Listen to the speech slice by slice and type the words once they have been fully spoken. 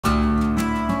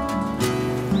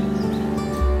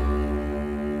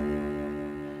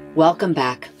Welcome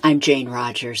back. I'm Jane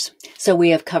Rogers. So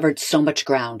we have covered so much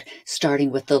ground, starting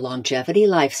with the longevity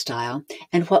lifestyle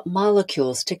and what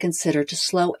molecules to consider to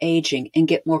slow aging and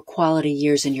get more quality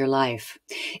years in your life.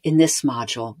 In this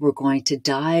module, we're going to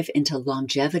dive into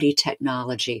longevity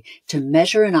technology to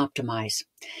measure and optimize.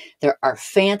 There are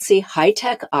fancy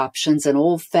high-tech options and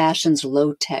old-fashioned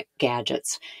low-tech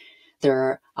gadgets. There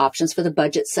are options for the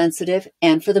budget sensitive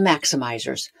and for the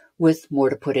maximizers, with more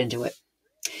to put into it.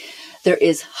 There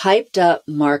is hyped up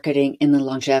marketing in the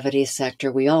longevity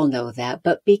sector. We all know that,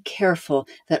 but be careful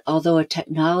that although a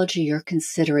technology you're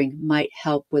considering might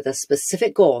help with a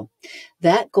specific goal,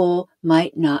 that goal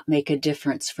might not make a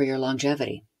difference for your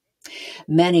longevity.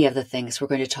 Many of the things we're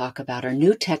going to talk about are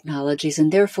new technologies,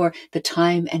 and therefore the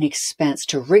time and expense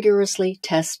to rigorously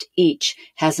test each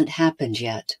hasn't happened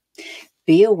yet.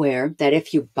 Be aware that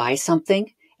if you buy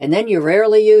something and then you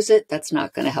rarely use it, that's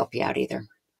not going to help you out either.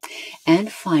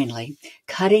 And finally,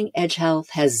 Cutting Edge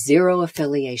Health has zero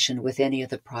affiliation with any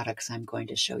of the products I'm going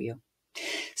to show you.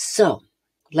 So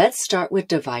let's start with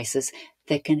devices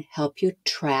that can help you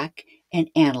track and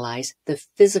analyze the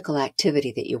physical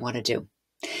activity that you want to do.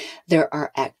 There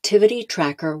are activity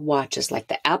tracker watches like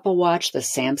the Apple Watch, the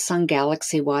Samsung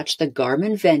Galaxy Watch, the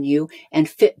Garmin Venue, and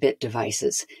Fitbit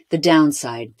devices. The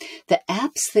downside, the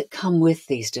apps that come with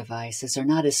these devices are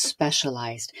not as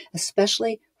specialized,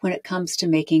 especially when it comes to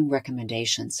making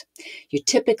recommendations. You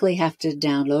typically have to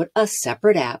download a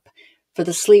separate app for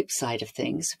the sleep side of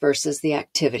things versus the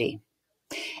activity.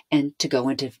 And to go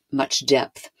into much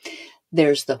depth,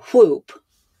 there's the Whoop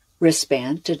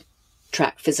wristband to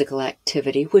track physical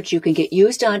activity, which you can get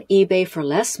used on eBay for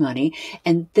less money.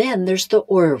 And then there's the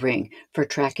Oura Ring for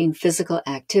tracking physical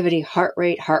activity, heart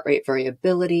rate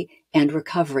variability, and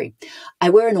recovery. I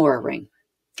wear an Oura Ring.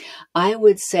 I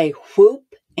would say Whoop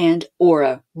and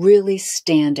Oura really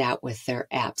stand out with their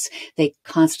apps. They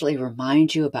constantly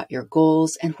remind you about your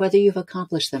goals and whether you've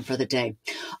accomplished them for the day.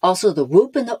 Also, the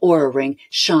Whoop and the Oura Ring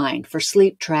shine for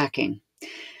sleep tracking.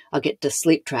 I'll get to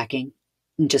sleep tracking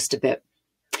in just a bit.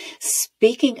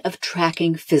 Speaking of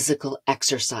tracking physical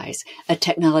exercise, a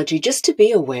technology just to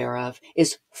be aware of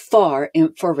is far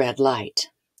infrared light.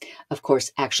 Of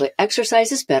course, actually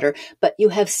exercise is better, but you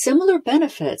have similar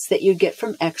benefits that you get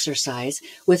from exercise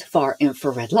with far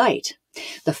infrared light.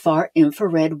 The far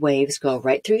infrared waves go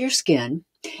right through your skin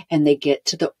and they get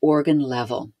to the organ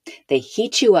level. They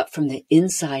heat you up from the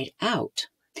inside out.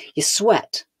 You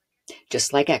sweat,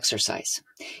 just like exercise.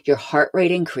 Your heart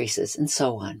rate increases and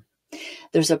so on.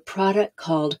 There's a product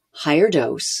called Higher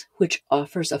Dose, which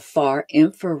offers a far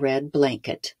infrared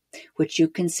blanket, which you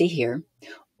can see here,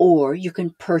 or you can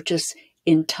purchase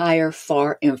entire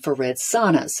far infrared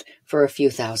saunas for a few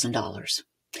 $1,000s.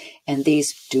 And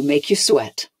these do make you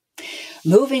sweat.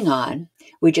 Moving on,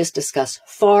 we just discussed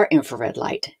far infrared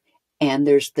light, and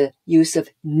there's the use of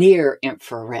near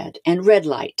infrared and red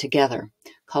light together,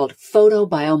 called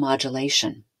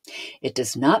photobiomodulation. It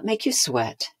does not make you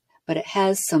sweat, but it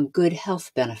has some good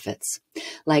health benefits,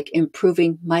 like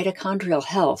improving mitochondrial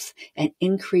health and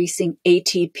increasing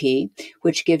ATP,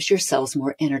 which gives your cells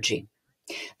more energy.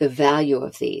 The value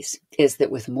of these is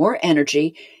that with more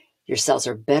energy, your cells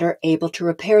are better able to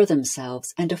repair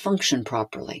themselves and to function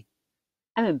properly.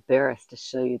 I'm embarrassed to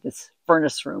show you this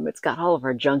furnace room. It's got all of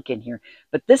our junk in here,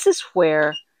 but this is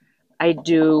where I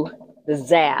do the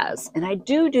Zaz, and I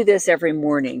do this every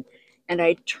morning, and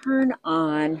I turn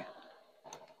on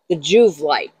the Juve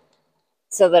light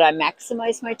so that I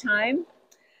maximize my time.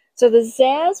 So the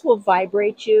Zaz will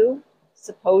vibrate you,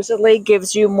 supposedly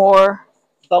gives you more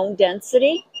bone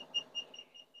density.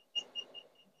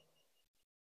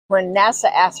 When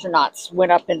NASA astronauts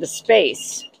went up into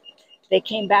space, they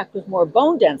came back with more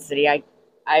bone density,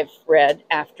 I've read,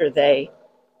 after they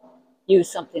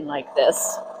use something like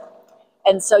this.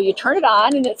 And so you turn it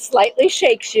on and it slightly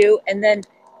shakes you, and then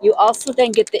you also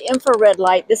then get the infrared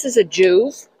light. This is a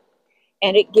Juve,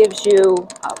 and it gives you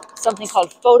something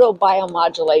called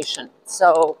photobiomodulation.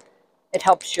 So it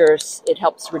helps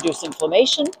reduce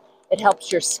inflammation. It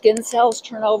helps your skin cells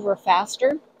turn over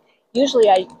faster. Usually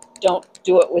I don't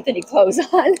do it with any clothes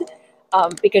on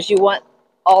because you want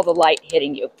all the light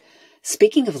hitting you.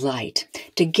 Speaking of light,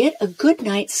 to get a good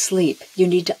night's sleep, you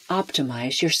need to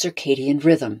optimize your circadian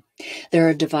rhythm. There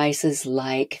are devices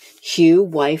like Hue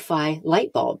Wi-Fi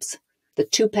light bulbs, the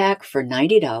 2-pack for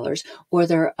 $90, or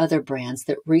there are other brands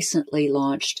that recently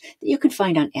launched that you can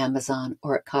find on Amazon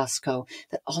or at Costco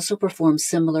that also perform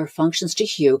similar functions to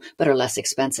Hue but are less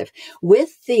expensive.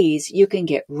 With these, you can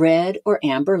get red or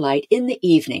amber light in the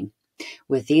evening.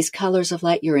 With these colors of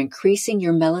light, you're increasing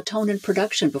your melatonin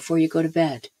production before you go to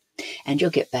bed, and you'll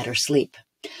get better sleep.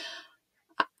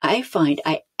 I find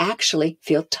I actually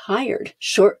feel tired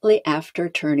shortly after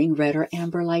turning red or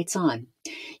amber lights on.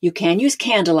 You can use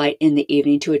candlelight in the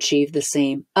evening to achieve the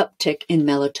same uptick in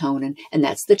melatonin, and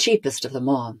that's the cheapest of them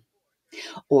all.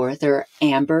 Or there are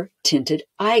amber tinted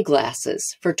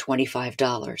eyeglasses for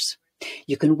 $25.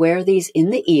 You can wear these in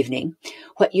the evening.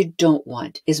 What you don't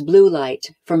want is blue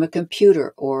light from a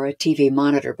computer or a TV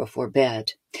monitor before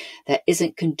bed. That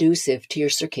isn't conducive to your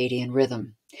circadian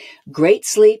rhythm. Great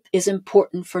sleep is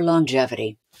important for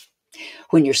longevity.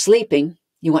 When you're sleeping,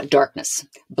 you want darkness.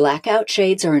 Blackout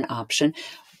shades are an option,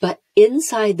 but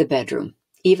inside the bedroom,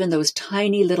 even those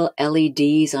tiny little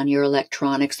LEDs on your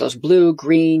electronics, those blue,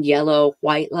 green, yellow,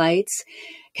 white lights,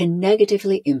 can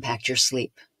negatively impact your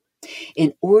sleep.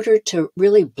 In order to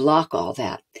really block all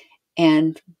that,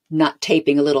 and not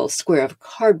taping a little square of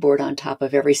cardboard on top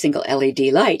of every single LED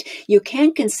light, you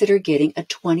can consider getting a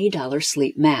 $20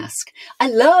 sleep mask. I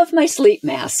love my sleep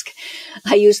mask.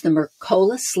 I use the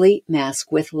Mercola sleep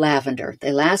mask with lavender.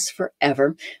 They last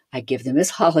forever. I give them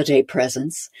as holiday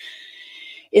presents.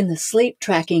 In the sleep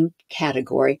tracking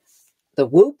category, the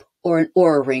Whoop or an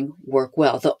Oura Ring work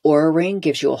well. The Oura Ring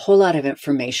gives you a whole lot of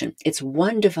information. It's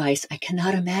one device I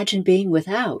cannot imagine being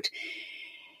without.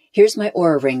 Here's my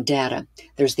Oura Ring data.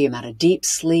 There's the amount of deep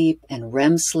sleep and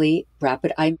REM sleep,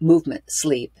 rapid eye movement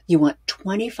sleep. You want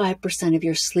 25% of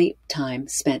your sleep time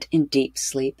spent in deep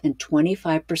sleep and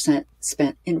 25%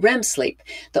 spent in REM sleep.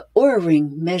 The Oura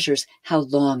Ring measures how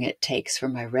long it takes for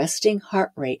my resting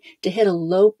heart rate to hit a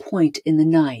low point in the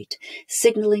night,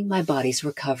 signaling my body's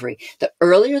recovery. The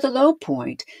earlier the low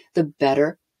point, the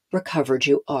better recovered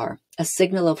you are, a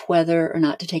signal of whether or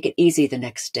not to take it easy the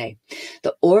next day.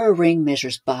 The Oura Ring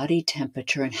measures body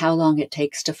temperature and how long it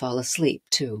takes to fall asleep,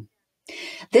 too.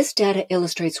 This data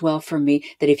illustrates well for me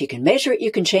that if you can measure it,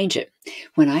 you can change it.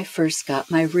 When I first got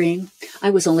my ring, I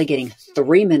was only getting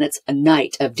 3 minutes a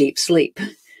night of deep sleep.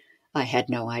 I had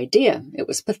no idea. It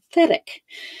was pathetic.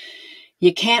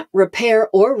 You can't repair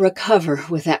or recover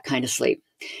with that kind of sleep.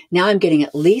 Now I'm getting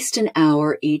at least an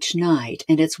hour each night,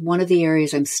 and it's one of the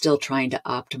areas I'm still trying to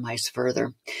optimize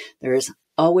further. There is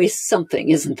always something,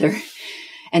 isn't there?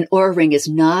 An Oura Ring is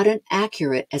not as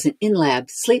accurate as an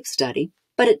in-lab sleep study,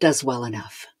 but it does well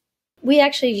enough. We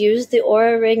actually use the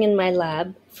Oura Ring in my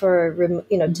lab for,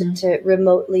 to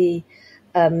remotely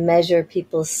measure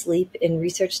people's sleep in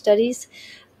research studies.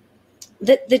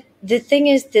 The thing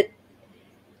is that,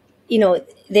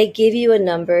 they give you a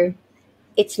number.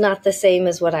 It's not the same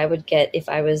as what I would get if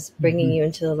I was bringing you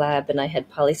into the lab and I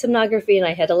had polysomnography and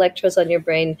I had electrodes on your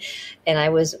brain and I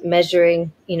was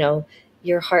measuring,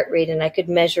 your heart rate, and I could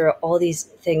measure all these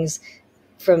things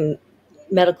from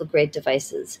medical grade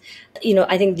devices.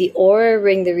 I think the Oura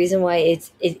Ring, the reason why it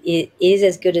is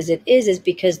as good as it is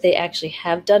because they actually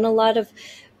have done a lot of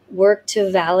work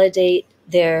to validate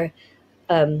their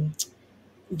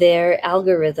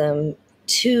algorithm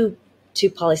to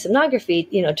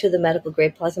polysomnography, to the medical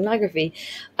grade polysomnography.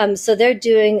 So they're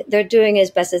doing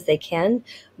as best as they can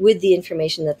with the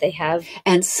information that they have.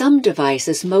 And some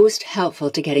devices most helpful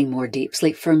to getting more deep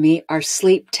sleep for me are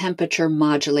sleep temperature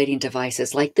modulating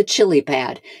devices like the Chili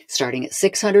Pad, starting at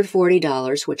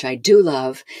 $640, which I do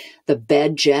love, the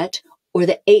Bed Jet, or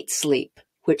the 8 Sleep,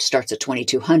 which starts at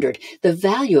 $2,200. The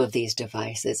value of these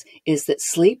devices is that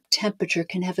sleep temperature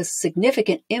can have a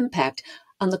significant impact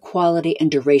on the quality and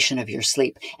duration of your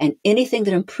sleep, and anything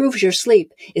that improves your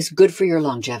sleep is good for your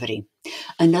longevity.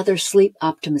 Another sleep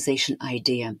optimization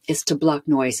idea is to block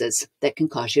noises that can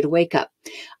cause you to wake up.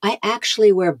 I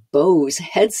actually wear Bose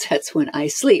headsets when I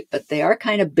sleep, but they are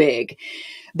kind of big.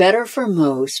 Better for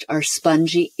most are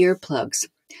spongy earplugs.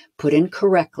 Put in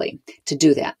correctly. To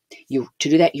do that,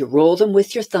 you roll them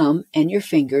with your thumb and your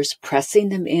fingers, pressing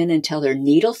them in until they're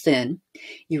needle thin.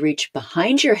 You reach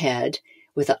behind your head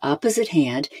with the opposite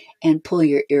hand and pull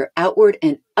your ear outward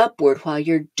and upward. While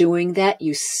you're doing that,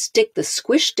 you stick the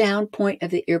squished down point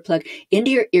of the earplug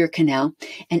into your ear canal,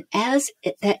 and as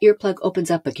that earplug opens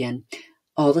up again,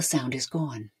 all the sound is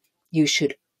gone. You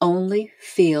should only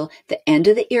feel the end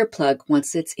of the earplug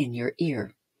once it's in your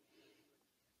ear.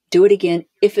 Do it again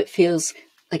if it feels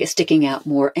like it's sticking out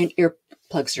more, and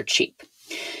earplugs are cheap.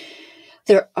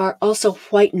 There are also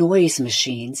white noise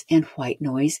machines and white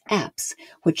noise apps,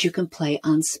 which you can play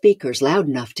on speakers loud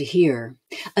enough to hear.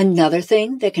 Another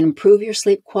thing that can improve your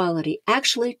sleep quality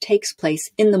actually takes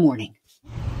place in the morning.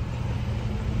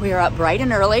 We are up bright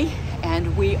and early,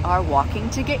 and we are walking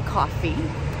to get coffee.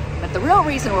 But the real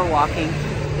reason we're walking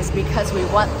is because we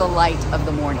want the light of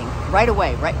the morning right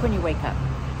away, right when you wake up,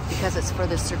 because it's for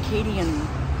the circadian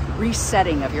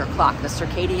resetting of your clock, the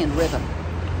circadian rhythm.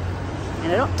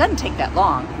 And it doesn't take that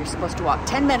long. You're supposed to walk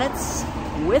 10 minutes,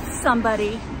 with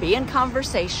somebody, be in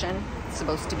conversation. It's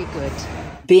supposed to be good.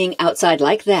 Being outside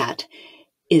like that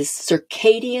is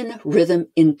circadian rhythm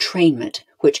entrainment,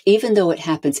 which even though it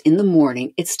happens in the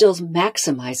morning, it still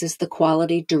maximizes the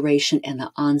quality, duration, and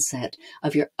the onset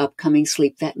of your upcoming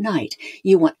sleep that night.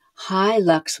 You want high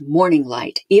lux morning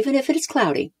light, even if it is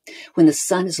cloudy. When the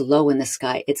sun is low in the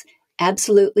sky, it's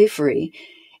absolutely free.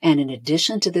 And in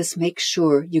addition to this, make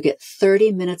sure you get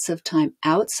 30 minutes of time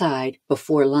outside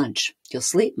before lunch. You'll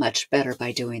sleep much better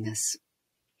by doing this.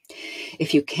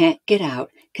 If you can't get out,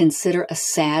 consider a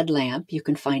SAD lamp. You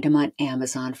can find them on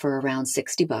Amazon for around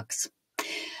 $60.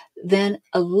 Then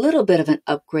a little bit of an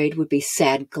upgrade would be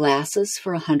SAD glasses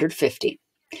for $150.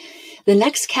 The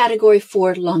next category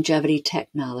for longevity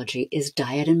technology is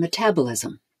diet and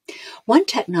metabolism. One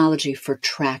technology for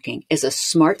tracking is a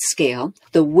smart scale.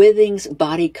 The Withings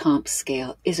Body Comp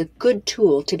scale is a good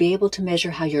tool to be able to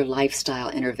measure how your lifestyle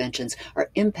interventions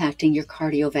are impacting your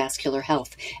cardiovascular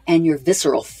health and your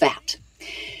visceral fat.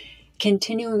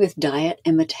 Continuing with diet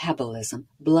and metabolism,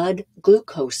 blood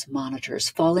glucose monitors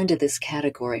fall into this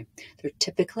category. They're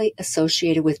typically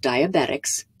associated with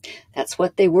diabetics. That's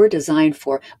what they were designed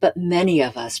for, but many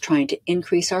of us trying to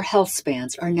increase our health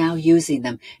spans are now using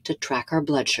them to track our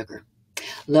blood sugar.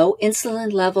 Low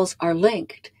insulin levels are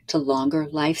linked to longer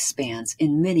lifespans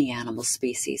in many animal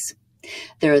species.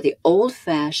 There are the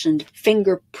old-fashioned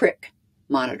finger prick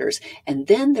monitors, and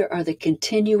then there are the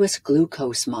continuous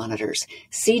glucose monitors,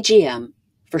 CGM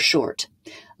for short,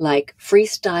 like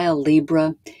Freestyle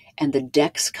Libre and the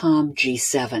Dexcom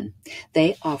G7.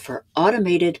 They offer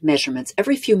automated measurements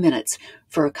every few minutes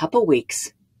for a couple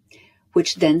weeks,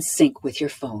 which then sync with your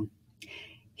phone.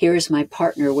 Here is my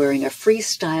partner wearing a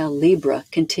Freestyle Libre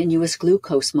continuous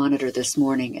glucose monitor this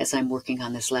morning as I'm working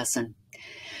on this lesson.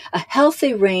 A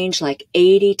healthy range like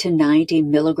 80 to 90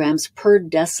 milligrams per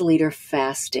deciliter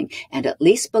fasting and at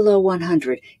least below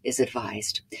 100 is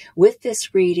advised. With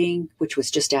this reading, which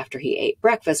was just after he ate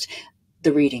breakfast,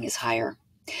 the reading is higher.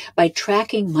 By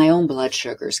tracking my own blood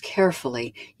sugars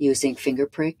carefully using finger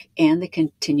prick and the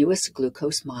continuous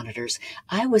glucose monitors,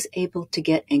 I was able to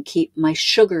get and keep my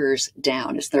sugars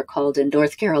down, as they're called in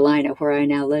North Carolina, where I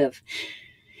now live.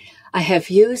 I have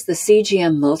used the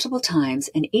CGM multiple times,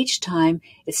 and each time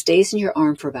it stays in your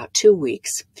arm for about 2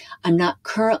 weeks. I'm not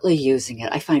currently using it.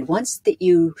 I find once that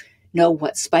you know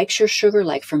what spikes your sugar,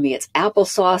 like for me it's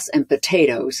applesauce and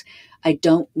potatoes, I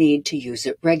don't need to use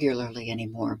it regularly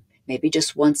anymore, maybe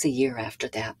just once a year after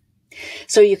that.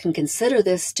 So you can consider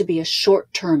this to be a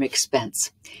short-term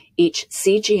expense. Each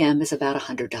CGM is about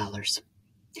 $100.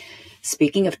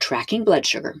 Speaking of tracking blood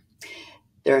sugar,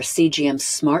 there are CGM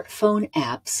smartphone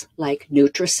apps like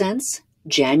NutriSense,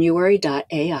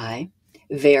 January.ai,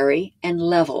 Vary, and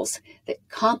Levels that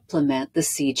complement the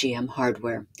CGM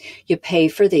hardware. You pay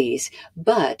for these,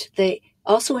 but they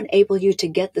also enable you to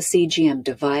get the CGM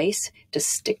device to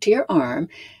stick to your arm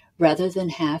rather than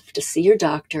have to see your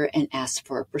doctor and ask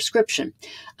for a prescription.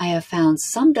 I have found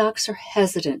some docs are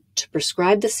hesitant to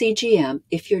prescribe the CGM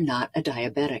if you're not a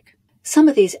diabetic. Some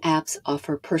of these apps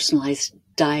offer personalized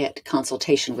diet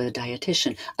consultation with a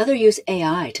dietitian. Others use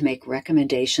AI to make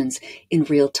recommendations in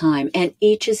real time, and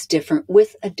each is different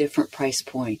with a different price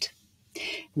point.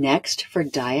 Next, for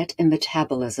diet and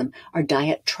metabolism, are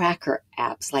diet tracker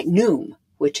apps like Noom,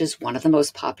 which is one of the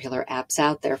most popular apps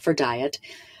out there for diet,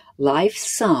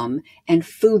 LifeSum, and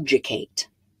Foodjicate.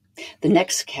 The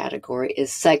next category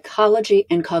is psychology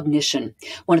and cognition.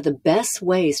 One of the best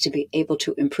ways to be able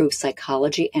to improve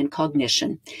psychology and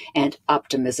cognition and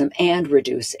optimism and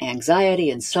reduce anxiety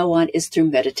and so on is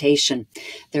through meditation.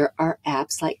 There are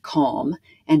apps like Calm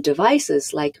and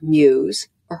devices like Muse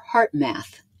or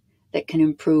HeartMath that can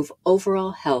improve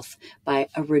overall health by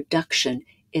a reduction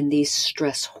in these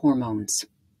stress hormones.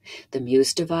 The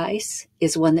Muse device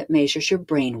is one that measures your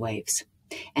brain waves,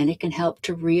 and it can help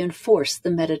to reinforce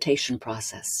the meditation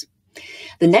process.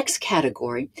 The next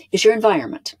category is your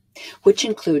environment, which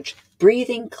includes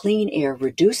breathing clean air,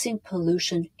 reducing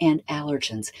pollution and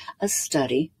allergens. A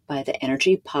study by the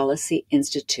Energy Policy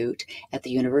Institute at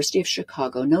the University of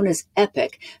Chicago, known as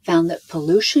EPIC, found that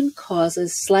pollution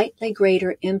causes slightly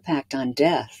greater impact on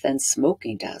death than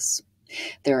smoking does.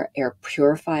 There are air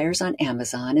purifiers on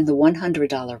Amazon in the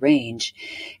 $100 range.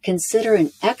 Consider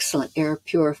an excellent air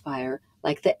purifier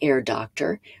like the Air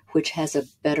Doctor, which has a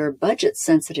better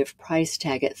budget-sensitive price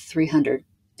tag at $300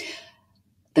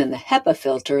 than the HEPA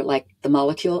filter like the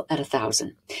Molecule at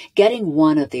 $1,000. Getting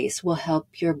one of these will help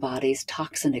your body's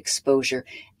toxin exposure,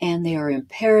 and they are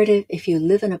imperative if you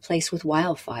live in a place with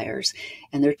wildfires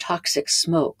and their toxic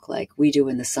smoke like we do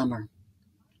in the summer.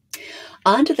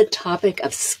 On to the topic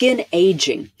of skin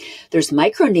aging. There's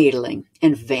microneedling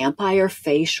and vampire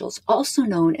facials, also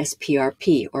known as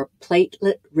PRP or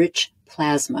platelet-rich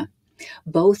plasma.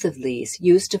 Both of these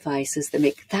use devices that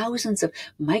make thousands of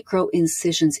micro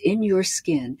incisions in your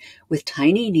skin with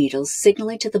tiny needles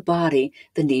signaling to the body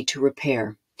the need to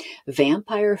repair.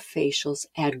 Vampire facials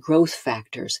add growth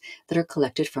factors that are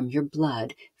collected from your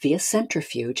blood via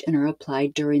centrifuge and are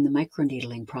applied during the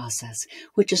microneedling process,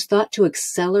 which is thought to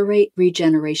accelerate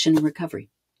regeneration and recovery.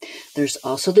 There's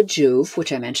also the Juve,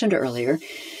 which I mentioned earlier.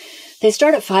 They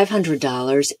start at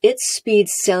 $500. It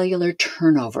speeds cellular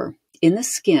turnover in the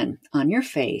skin on your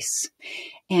face.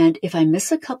 And if I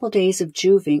miss a couple days of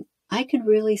juving, I can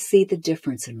really see the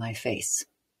difference in my face.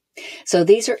 So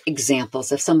these are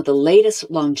examples of some of the latest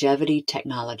longevity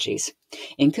technologies.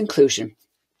 In conclusion,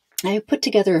 I have put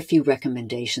together a few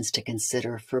recommendations to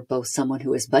consider for both someone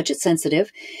who is budget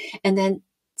sensitive and then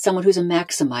someone who's a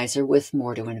maximizer with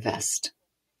more to invest.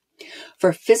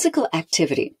 For physical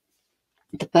activity,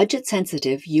 the budget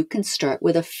sensitive, you can start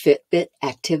with a Fitbit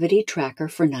activity tracker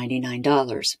for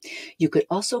 $99. You could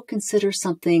also consider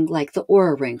something like the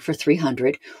Oura Ring for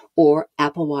 $300 or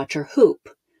Apple Watch or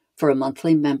Whoop for a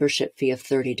monthly membership fee of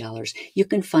 $30. You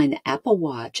can find the Apple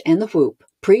Watch and the Whoop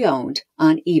pre-owned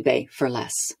on eBay for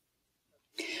less.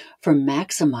 For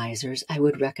maximizers, I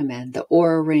would recommend the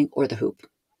Oura Ring or the Whoop.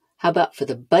 How about for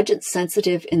the budget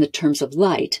sensitive in the terms of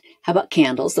light? How about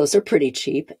candles? Those are pretty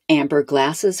cheap. Amber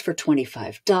glasses for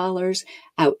 $25.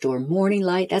 Outdoor morning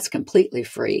light, that's completely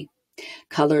free.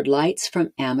 Colored lights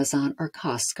from Amazon or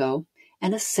Costco.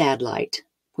 And a sad light,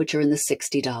 which are in the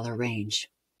 $60 range.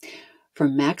 For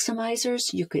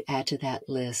maximizers, you could add to that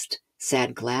list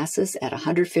sad glasses at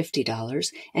 $150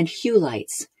 and hue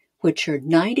lights, which are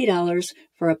 $90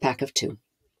 for a pack of 2.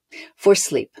 For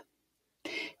sleep,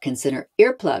 consider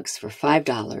earplugs for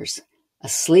 $5, a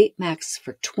sleep max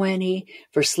for $20.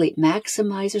 For sleep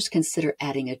maximizers, consider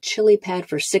adding a chili pad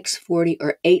for $640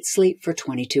 or 8 sleep for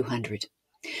 $2,200.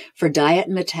 For diet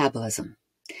and metabolism,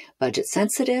 budget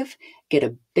sensitive, get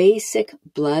a basic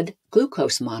blood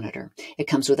glucose monitor. It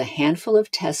comes with a handful of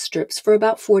test strips for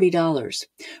about $40.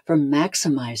 For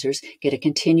maximizers, get a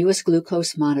continuous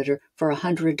glucose monitor for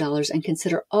 $100 and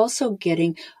consider also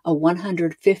getting a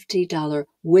 $150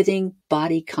 Withing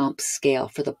body comp scale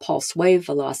for the pulse wave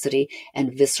velocity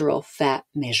and visceral fat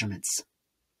measurements.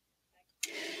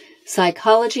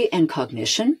 Psychology and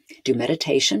cognition, do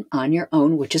meditation on your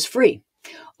own, which is free,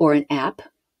 or an app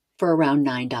for around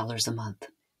 $9 a month.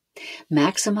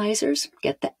 Maximizers,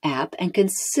 get the app and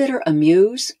consider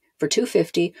Amuse for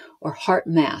 $250 or Heart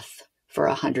Math for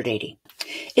 $180.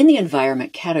 In the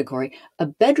environment category, a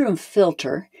bedroom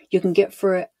filter you can get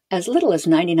for as little as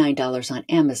 $99 on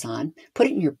Amazon. Put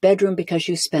it in your bedroom because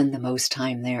you spend the most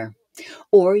time there.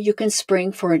 Or you can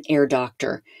spring for an air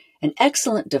doctor, an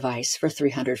excellent device for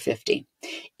 $350.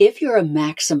 If you're a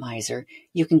maximizer,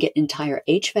 you can get entire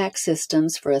HVAC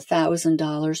systems for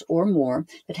 $1,000 or more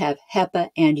that have HEPA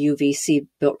and UVC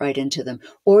built right into them.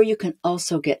 Or you can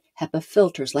also get HEPA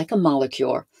filters like a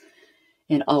Molecule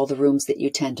in all the rooms that you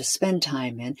tend to spend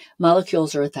time in.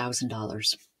 Molecules are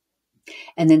 $1,000.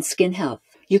 And then skin health.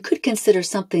 You could consider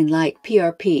something like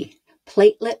PRP,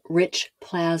 platelet-rich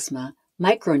plasma,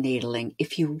 microneedling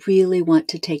if you really want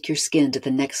to take your skin to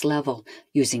the next level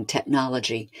using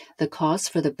technology. The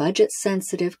cost for the budget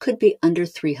sensitive could be under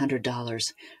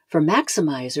 $300. For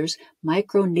maximizers,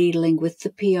 microneedling with the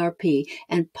PRP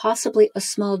and possibly a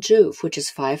small Juve, which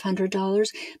is $500,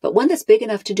 but one that's big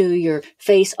enough to do your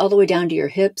face all the way down to your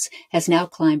hips has now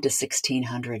climbed to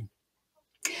 $1,600.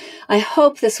 I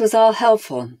hope this was all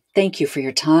helpful. Thank you for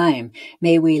your time.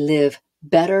 May we live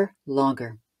better,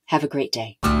 longer. Have a great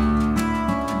day.